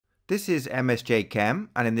This is MSJ Chem,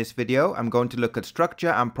 and in this video I'm going to look at structure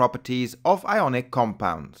and properties of ionic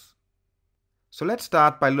compounds. So let's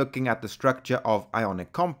start by looking at the structure of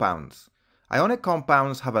ionic compounds. Ionic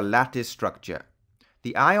compounds have a lattice structure.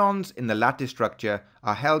 The ions in the lattice structure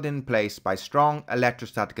are held in place by strong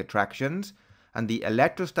electrostatic attractions, and the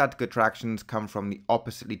electrostatic attractions come from the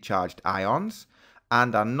oppositely charged ions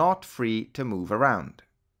and are not free to move around.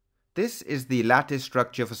 This is the lattice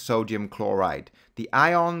structure for sodium chloride. The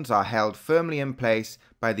ions are held firmly in place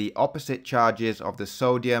by the opposite charges of the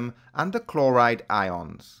sodium and the chloride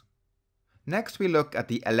ions. Next we look at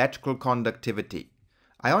the electrical conductivity.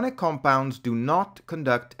 Ionic compounds do not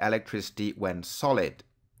conduct electricity when solid.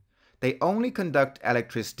 They only conduct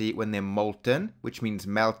electricity when they're molten, which means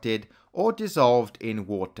melted, or dissolved in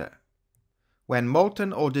water. When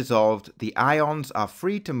molten or dissolved, the ions are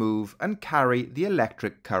free to move and carry the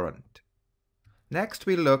electric current. Next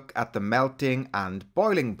we look at the melting and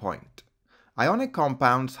boiling point. Ionic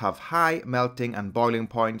compounds have high melting and boiling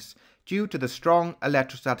points due to the strong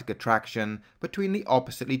electrostatic attraction between the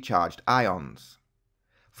oppositely charged ions.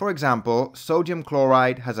 For example, sodium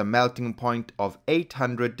chloride has a melting point of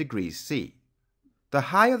 800 degrees C. The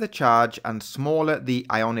higher the charge and smaller the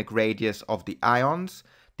ionic radius of the ions,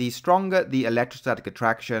 the stronger the electrostatic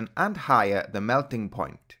attraction and higher the melting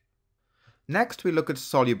point. Next we look at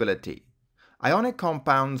solubility. Ionic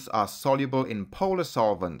compounds are soluble in polar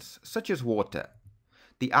solvents, such as water.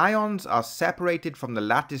 The ions are separated from the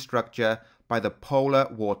lattice structure by the polar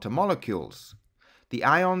water molecules. The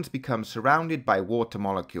ions become surrounded by water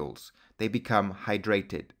molecules. They become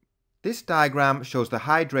hydrated. This diagram shows the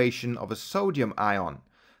hydration of a sodium ion.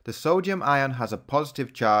 The sodium ion has a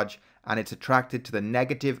positive charge and it's attracted to the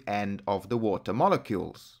negative end of the water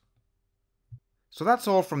molecules. So that's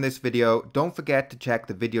all from this video. Don't forget to check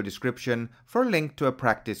the video description for a link to a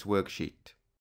practice worksheet.